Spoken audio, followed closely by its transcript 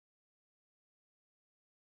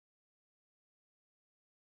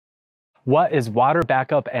What is water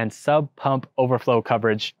backup and sub pump overflow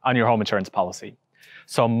coverage on your home insurance policy?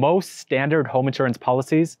 So most standard home insurance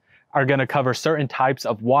policies are going to cover certain types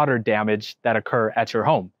of water damage that occur at your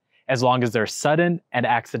home, as long as they're sudden and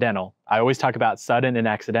accidental. I always talk about sudden and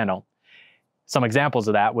accidental. Some examples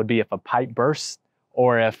of that would be if a pipe bursts,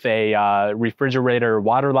 or if a refrigerator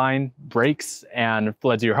water line breaks and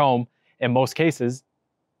floods your home. In most cases,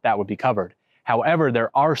 that would be covered. However, there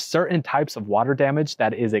are certain types of water damage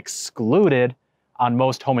that is excluded on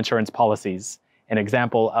most home insurance policies. An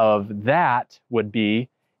example of that would be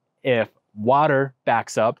if water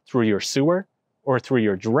backs up through your sewer or through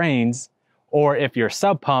your drains, or if your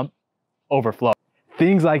sub pump overflows.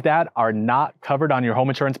 Things like that are not covered on your home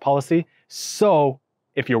insurance policy. So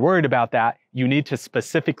if you're worried about that, you need to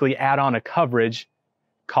specifically add on a coverage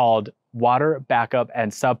called water backup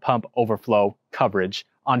and sub pump overflow coverage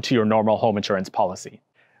onto your normal home insurance policy.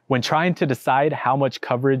 When trying to decide how much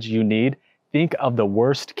coverage you need, think of the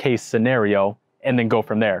worst case scenario and then go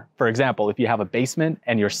from there. For example, if you have a basement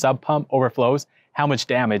and your sub pump overflows, how much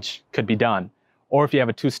damage could be done? Or if you have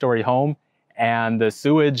a 2-story home and the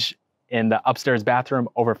sewage in the upstairs bathroom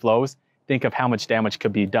overflows, think of how much damage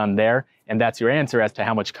could be done there, and that's your answer as to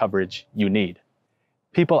how much coverage you need.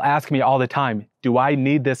 People ask me all the time, do I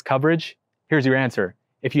need this coverage? Here's your answer.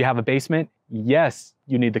 If you have a basement, yes,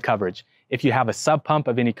 you need the coverage. If you have a sub pump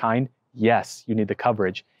of any kind, yes, you need the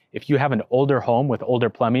coverage. If you have an older home with older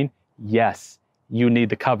plumbing, yes, you need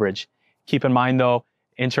the coverage. Keep in mind though,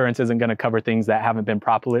 insurance isn't going to cover things that haven't been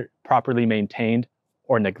properly maintained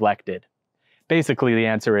or neglected. Basically, the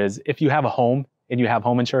answer is if you have a home and you have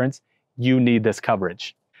home insurance, you need this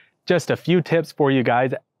coverage. Just a few tips for you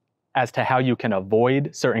guys as to how you can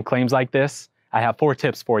avoid certain claims like this. I have 4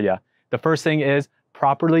 tips for you. The first thing is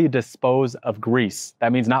properly dispose of grease.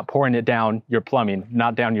 That means not pouring it down your plumbing,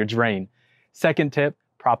 not down your drain. Second tip,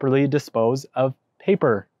 properly dispose of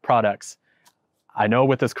paper products. I know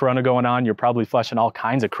with this corona going on, you're probably flushing all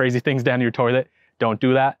kinds of crazy things down your toilet. Don't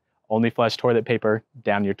do that. Only flush toilet paper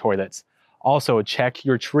down your toilets. Also, check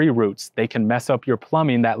your tree roots. They can mess up your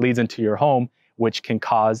plumbing that leads into your home, which can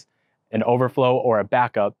cause an overflow or a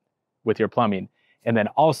backup with your plumbing. And then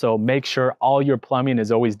also make sure all your plumbing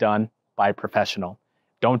is always done by a professional.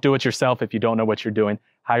 Don't do it yourself if you don't know what you're doing.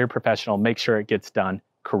 Hire a professional, make sure it gets done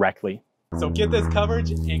correctly. So get this coverage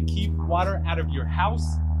and keep water out of your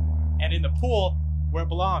house and in the pool where it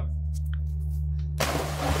belongs.